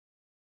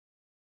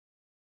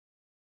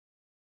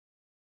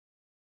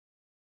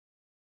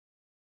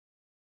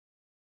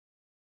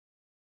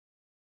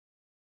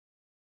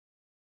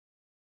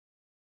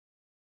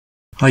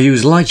I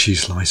use Lychee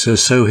Slicer,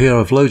 so here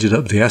I've loaded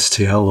up the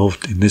STL, or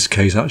in this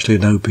case actually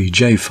an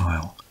OBJ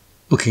file.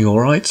 Looking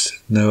alright,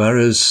 no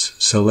errors,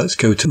 so let's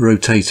go to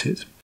rotate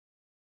it.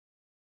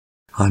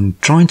 I'm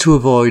trying to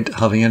avoid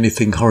having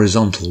anything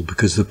horizontal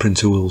because the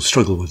printer will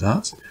struggle with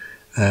that.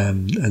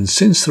 And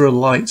since there are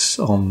lights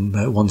on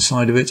one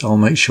side of it, I'll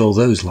make sure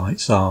those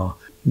lights are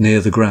near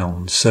the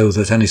ground so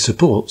that any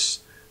supports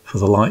for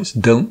the lights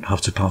don't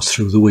have to pass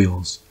through the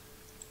wheels.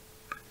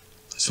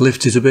 Let's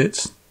lift it a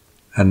bit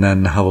and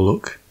then have a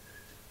look.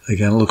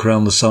 Again, look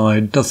around the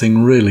side,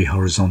 nothing really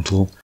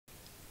horizontal.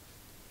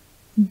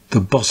 The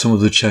bottom of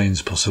the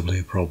chain's possibly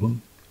a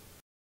problem.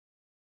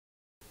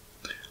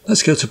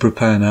 Let's go to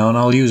prepare now, and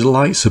I'll use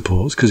light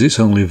supports because it's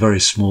only a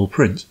very small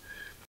print.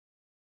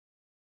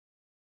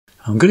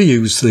 I'm going to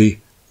use the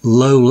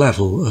low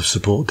level of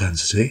support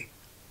density,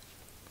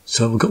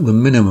 so I've got the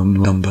minimum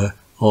number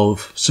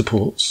of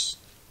supports.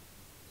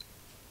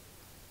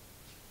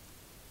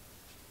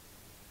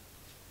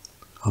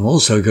 I'm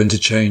also going to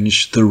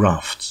change the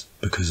raft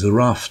because the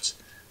raft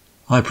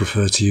I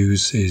prefer to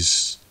use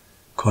is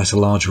quite a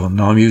large one.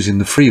 Now I'm using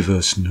the free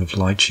version of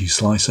Lychee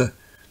Slicer,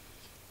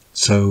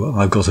 so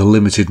I've got a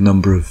limited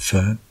number of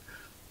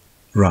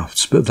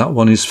rafts, but that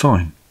one is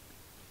fine.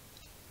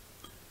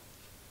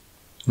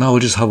 Now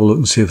we'll just have a look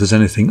and see if there's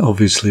anything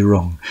obviously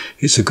wrong.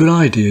 It's a good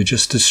idea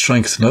just to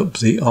strengthen up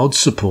the odd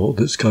support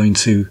that's going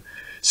to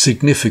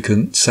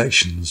significant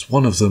sections.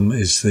 One of them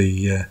is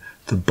the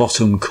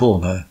bottom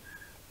corner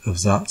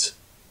of that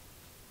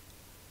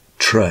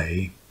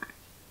tray.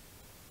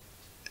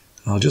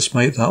 I'll just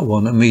make that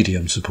one a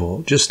medium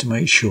support just to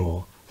make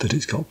sure that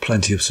it's got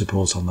plenty of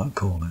support on that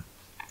corner.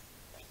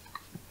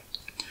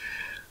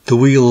 The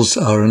wheels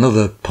are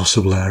another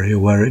possible area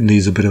where it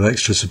needs a bit of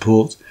extra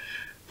support,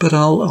 but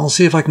I'll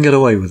see if I can get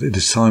away with it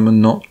this time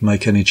and not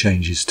make any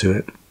changes to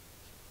it.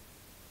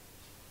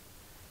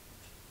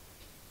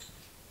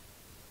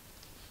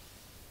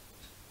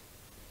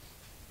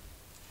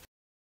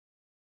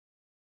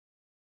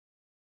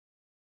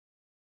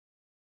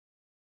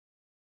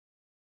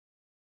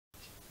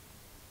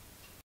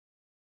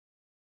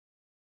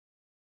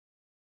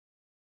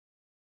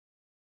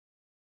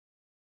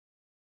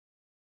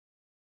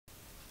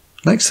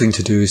 Next thing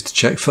to do is to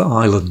check for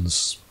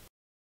islands,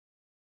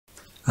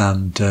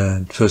 and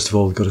first of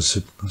all we've got to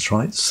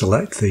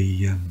select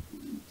the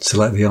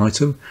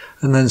item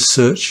and then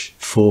search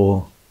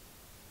for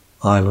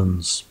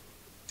islands.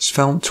 It's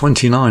found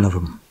 29 of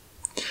them.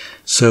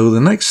 So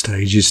the next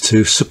stage is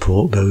to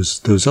support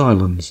those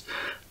islands,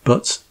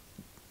 but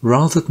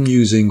rather than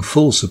using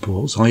full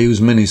supports I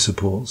use mini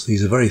supports.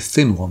 These are very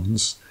thin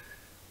ones,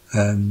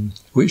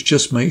 which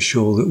just make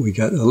sure that we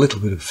get a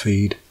little bit of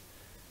feed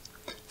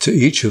to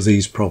each of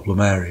these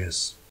problem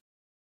areas.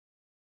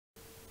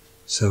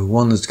 So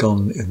one has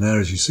gone in there,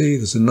 as you see.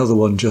 There's another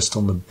one just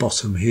on the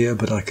bottom here,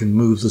 but I can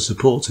move the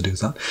support to do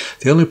that.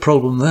 The only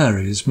problem there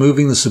is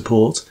moving the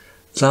support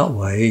that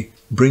way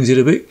brings it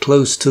a bit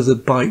close to the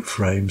bike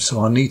frame, so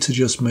I need to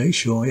just make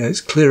sure, yeah,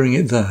 it's clearing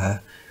it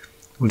there.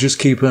 We'll just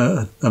keep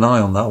an eye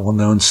on that one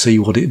though and see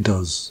what it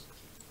does.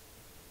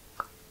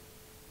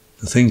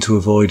 The thing to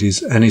avoid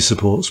is any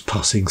supports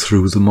passing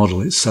through the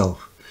model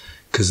itself,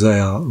 because they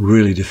are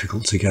really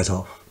difficult to get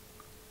off.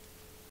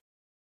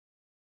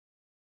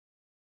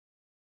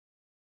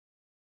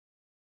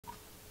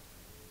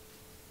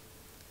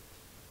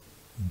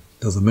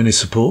 Another mini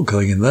support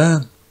going in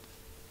there,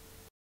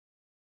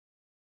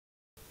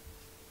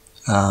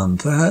 and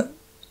there.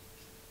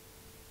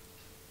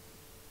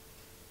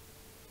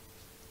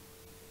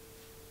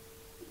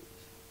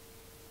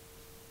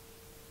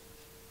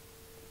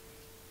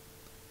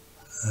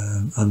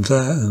 And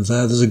there and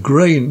there. There's a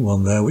grey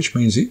one there, which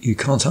means you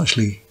can't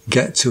actually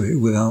get to it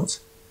without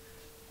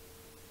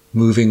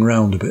moving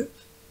round a bit.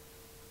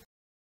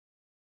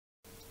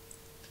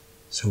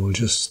 So we'll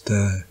just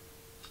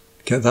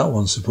get that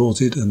one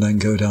supported and then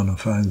go down and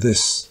find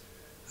this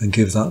and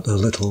give that a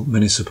little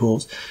mini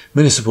support.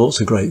 Mini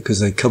supports are great because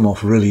they come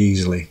off really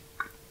easily.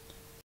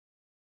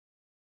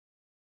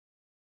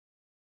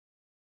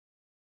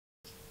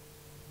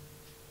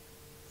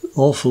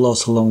 Awful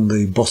lot along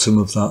the bottom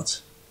of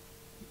that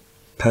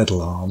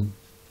pedal arm,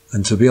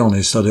 and to be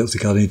honest I don't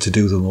think I need to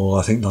do them all.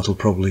 I think that'll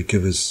probably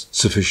give us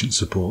sufficient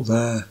support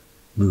there.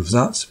 Move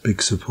that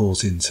bigger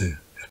support into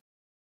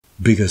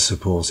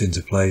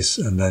place,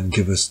 and then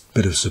give us a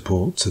bit of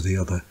support to the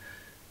other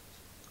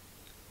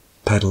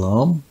pedal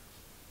arm.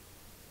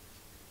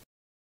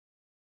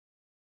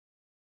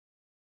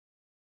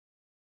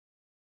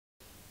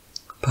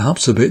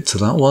 Perhaps a bit to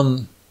that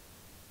one.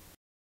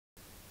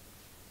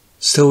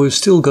 Still, we've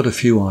still got a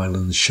few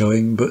islands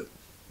showing, but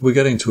we're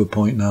getting to a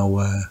point now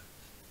where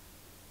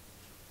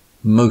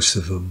most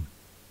of them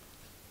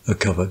are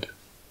covered.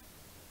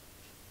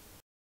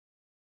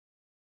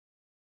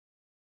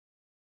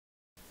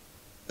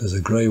 There's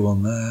a grey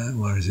one there.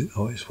 Where is it?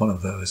 Oh, it's one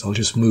of those. I'll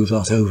just move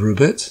that over a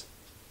bit.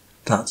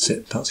 That's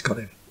it. That's got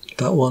it.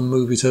 That one,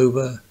 move it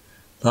over.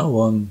 That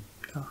one,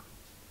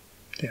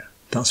 yeah,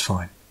 that's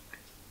fine.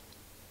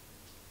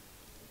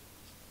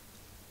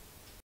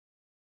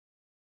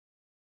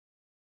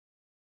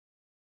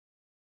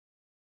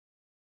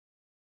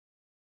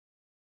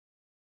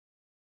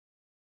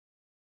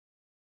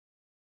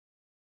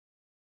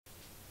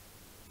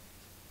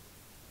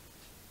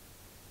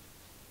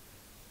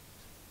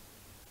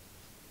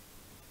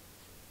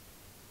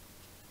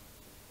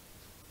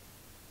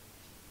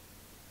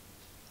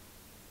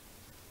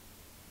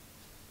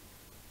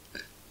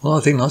 Well, I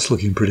think that's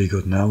looking pretty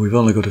good now. We've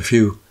only got a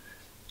few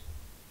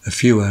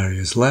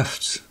areas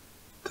left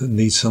that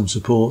need some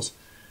support,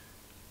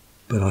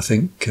 but I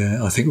think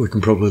we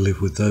can probably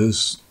live with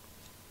those.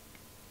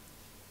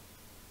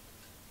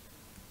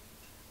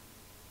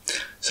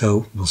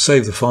 So we'll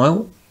save the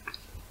file.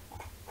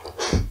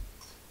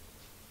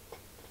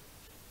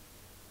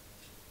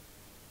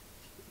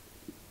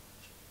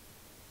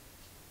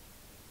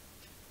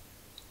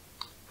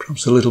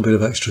 Perhaps a little bit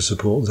of extra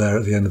support there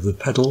at the end of the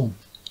pedal.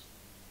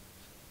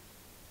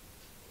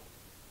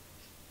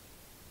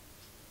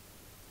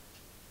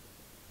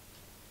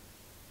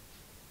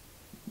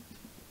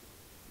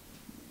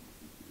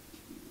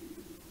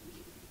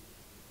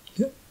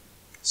 Yep.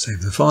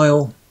 Save the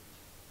file.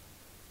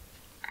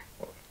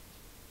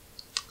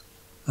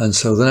 And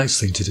so the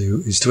next thing to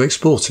do is to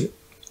export it.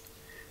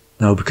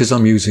 Now, because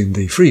I'm using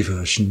the free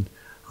version,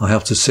 I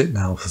have to sit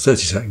now for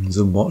 30 seconds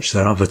and watch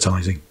their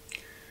advertising.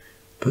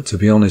 But to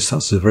be honest,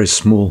 that's a very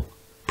small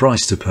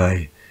price to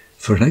pay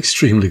for an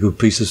extremely good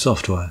piece of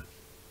software.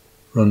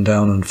 Run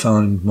down and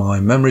find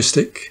my memory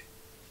stick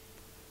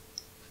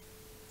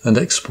and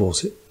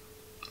export it.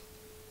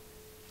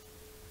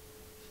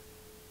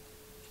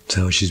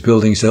 So she's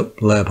building it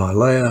up layer by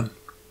layer.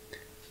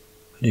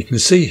 You can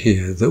see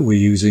here that we're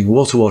using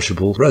water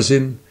washable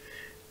resin.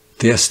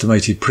 The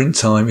estimated print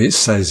time, it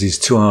says, is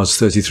 2 hours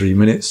 33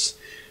 minutes.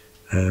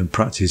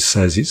 Practice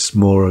says it's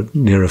more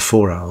nearer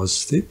 4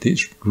 hours.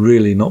 It's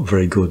really not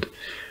very good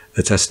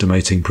at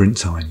estimating print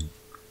time.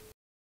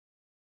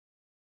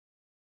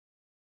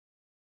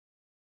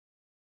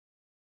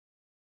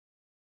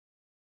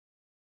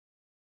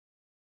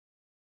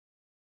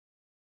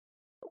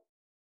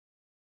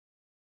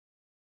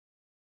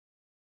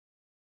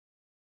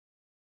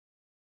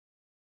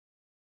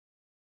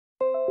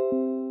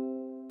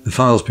 The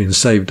file's been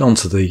saved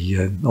onto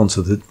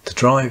the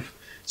drive,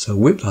 so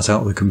whip that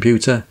out of the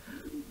computer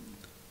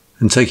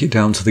and take it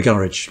down to the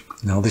garage.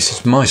 Now this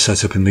is my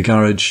setup in the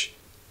garage.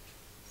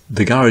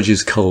 The garage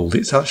is cold.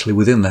 It's actually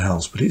within the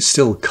house, but it's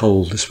still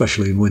cold,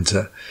 especially in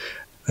winter.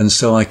 And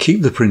so I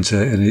keep the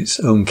printer in its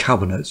own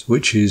cabinet,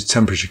 which is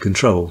temperature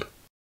controlled.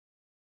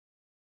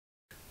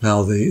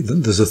 Now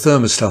there's a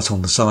thermostat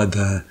on the side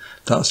there.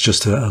 That's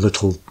just a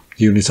little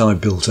unit I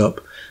built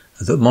up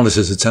that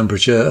monitors the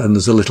temperature, and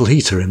there's a little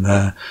heater in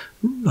there.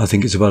 I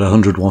think it's about a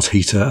 100-watt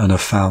heater and a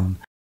fan,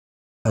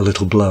 a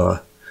little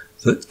blower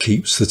that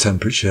keeps the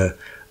temperature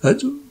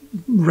at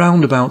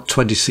round about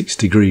 26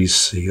 degrees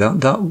C.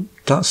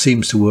 That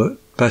seems to work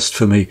best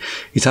for me.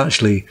 It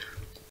actually,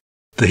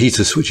 the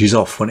heater switches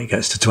off when it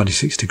gets to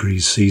 26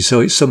 degrees C,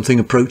 so it's something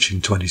approaching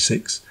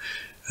 26,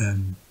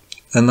 and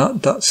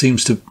that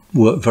seems to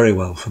work very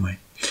well for me.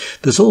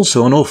 There's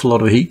also an awful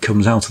lot of heat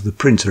comes out of the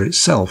printer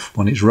itself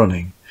when it's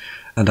running.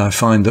 And I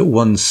find that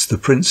once the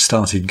print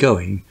started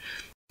going,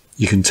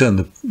 you can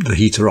turn the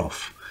heater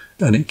off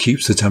and it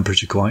keeps the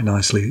temperature quite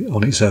nicely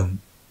on its own.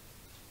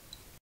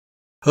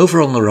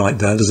 Over on the right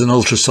there's an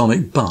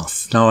ultrasonic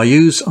bath. Now I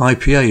use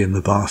IPA in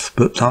the bath,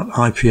 but that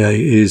IPA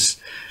is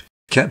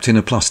kept in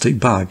a plastic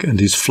bag and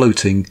is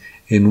floating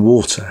in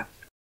water.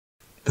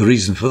 The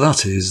reason for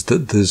that is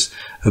that there's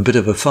a bit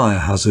of a fire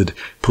hazard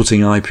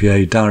putting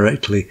IPA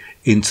directly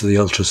into the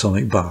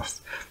ultrasonic bath.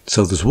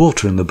 So there's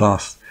water in the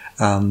bath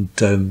and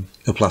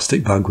a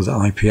plastic bag with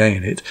IPA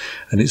in it,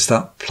 and it's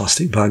that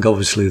plastic bag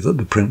obviously that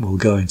the print will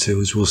go into,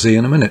 as we'll see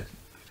in a minute.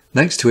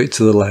 Next to it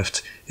to the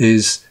left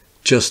is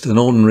just an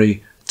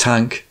ordinary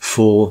tank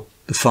for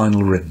the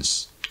final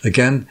rinse,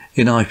 again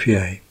in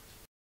IPA.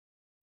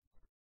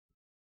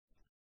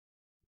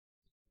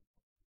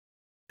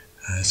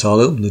 So I'll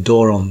open the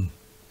door on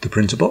the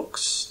printer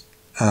box,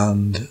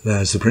 and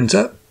there's the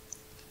printer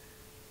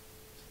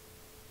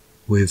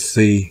with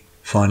the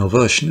final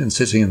version and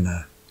sitting in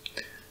there.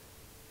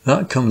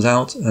 That comes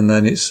out and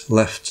then it's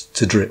left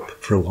to drip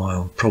for a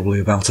while, probably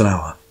about an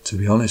hour, to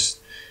be honest.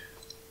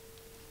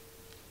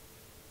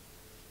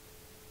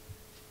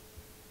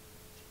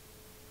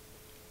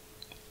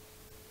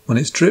 When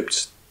it's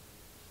dripped,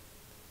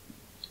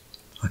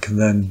 I can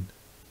then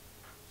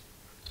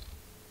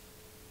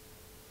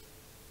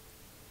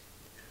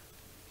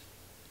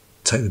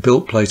take the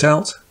build plate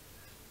out,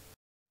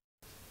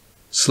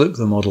 slip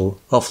the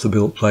model off the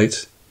build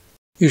plate.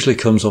 Usually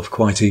comes off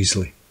quite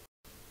easily.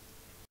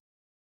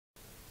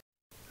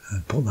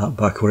 And put that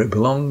back where it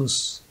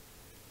belongs,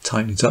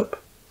 tighten it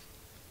up.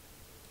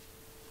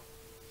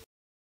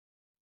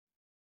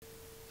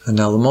 And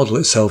now the model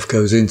itself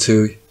goes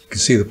into, you can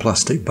see the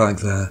plastic bag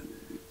there,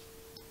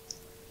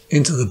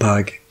 into the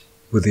bag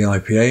with the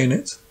IPA in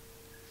it.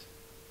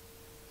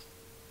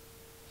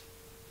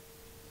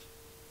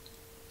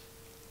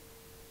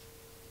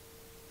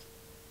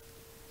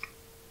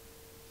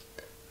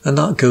 And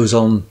that goes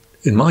on,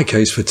 in my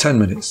case, for 10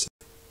 minutes.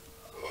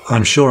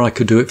 I'm sure I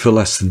could do it for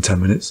less than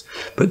 10 minutes,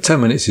 but 10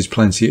 minutes is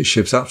plenty. It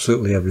ships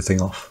absolutely everything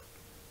off.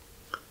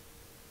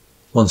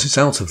 Once it's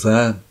out of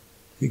there,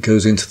 it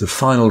goes into the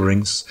final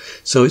rinse.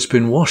 So it's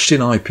been washed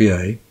in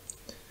IPA,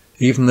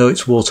 even though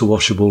it's water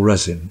washable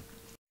resin.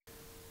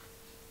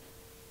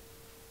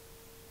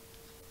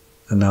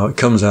 And now it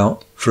comes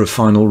out for a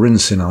final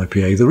rinse in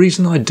IPA. The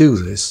reason I do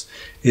this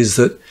is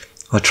that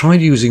I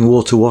tried using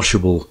water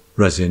washable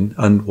resin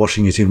and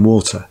washing it in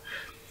water,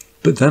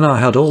 but then I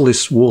had all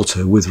this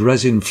water with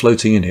resin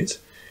floating in it,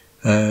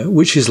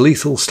 which is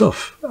lethal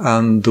stuff,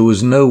 and there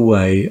was no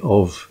way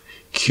of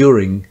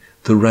curing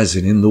the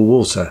resin in the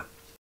water.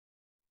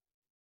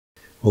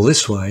 Well,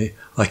 this way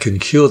I can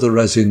cure the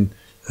resin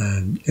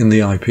in the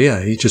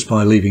IPA just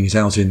by leaving it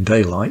out in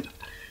daylight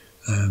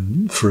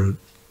for a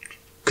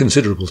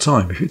considerable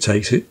time if it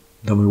takes it.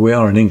 I mean, we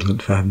are in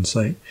England, for heaven's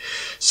sake.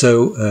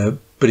 So,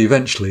 but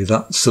eventually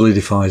that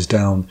solidifies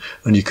down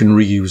and you can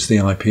reuse the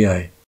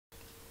IPA.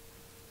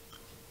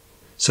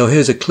 So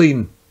here's a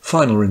clean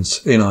final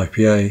rinse in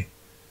IPA,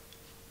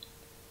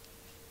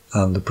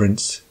 and the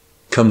print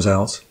comes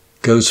out,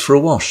 goes for a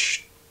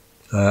wash,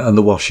 and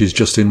the wash is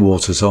just in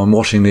water, so I'm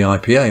washing the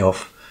IPA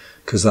off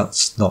because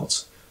that's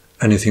not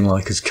anything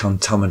like as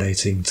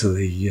contaminating to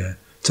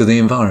the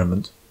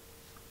environment.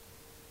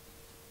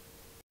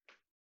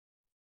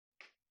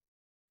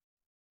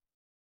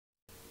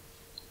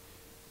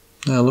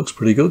 Now it looks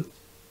pretty good.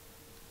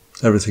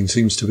 Everything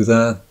seems to be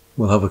there.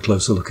 We'll have a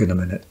closer look in a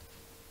minute.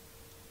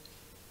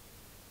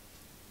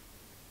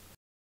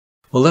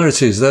 Well, there it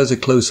is. There's a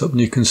close-up,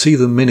 and you can see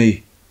the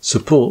mini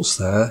supports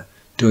there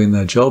doing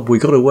their job. We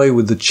got away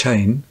with the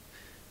chain.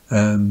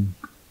 That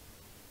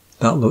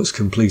looks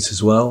complete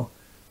as well.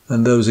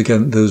 And those,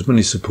 again, those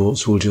mini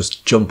supports will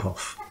just jump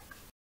off.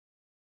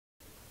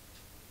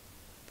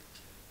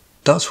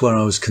 That's where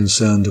I was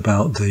concerned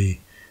about the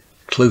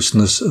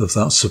closeness of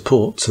that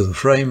support to the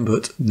frame,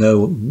 but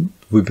no,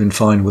 we've been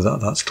fine with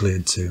that. That's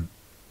cleared too.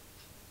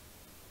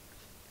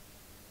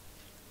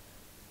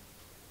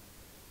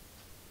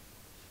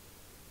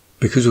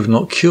 Because we've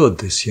not cured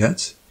this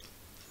yet,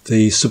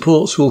 the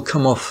supports will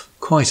come off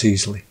quite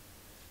easily.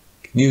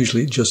 You can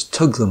usually just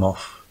tug them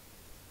off.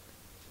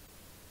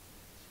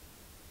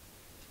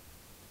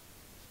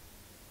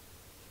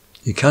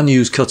 You can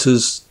use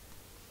cutters,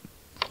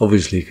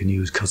 obviously you can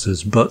use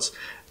cutters, but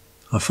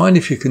I find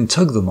if you can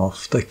tug them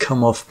off, they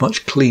come off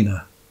much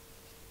cleaner.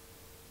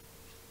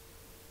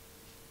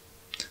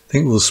 I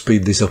think we'll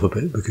speed this up a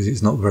bit because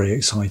it's not very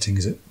exciting,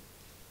 is it?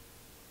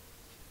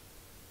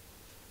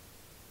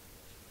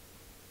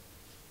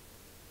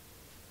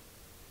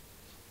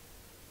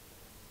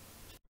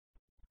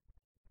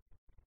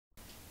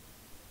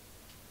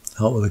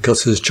 Out with the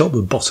cutters, chop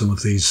the bottom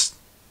of these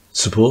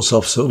supports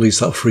off, so at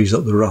least that frees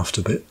up the raft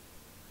a bit.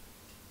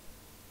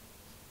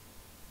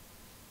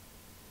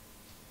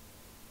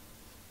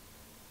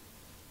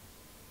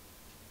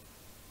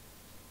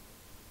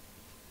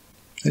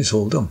 It's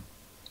all done.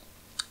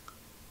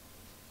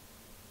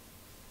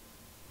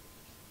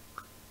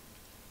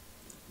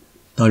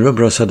 Now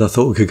remember I said I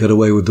thought we could get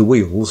away with the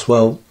wheels.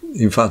 Well,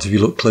 in fact, if you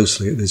look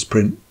closely at this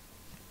print,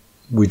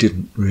 we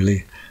didn't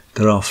really.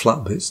 There are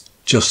flat bits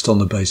just on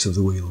the base of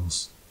the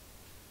wheels.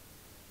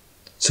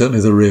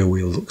 Certainly the rear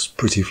wheel looks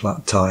pretty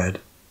flat tired.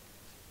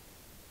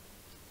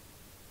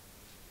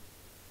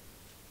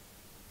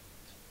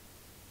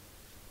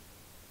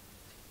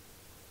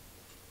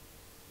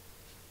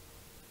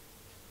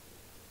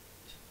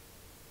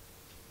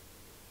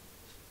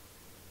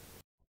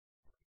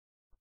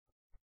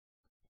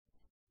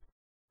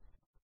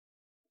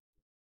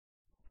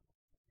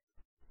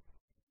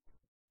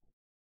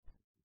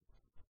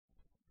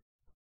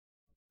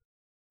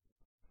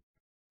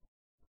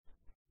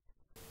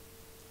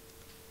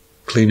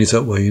 Clean it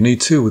up where you need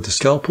to with the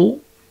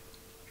scalpel.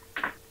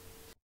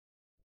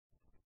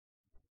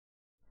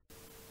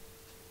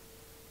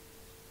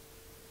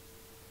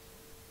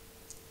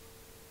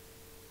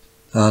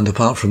 And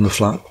apart from the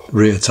flat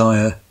rear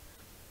tyre,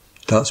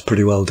 that's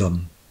pretty well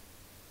done.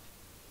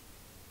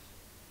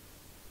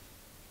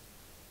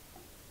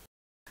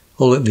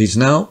 All it needs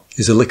now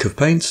is a lick of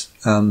paint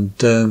and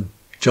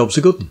job's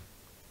a good one.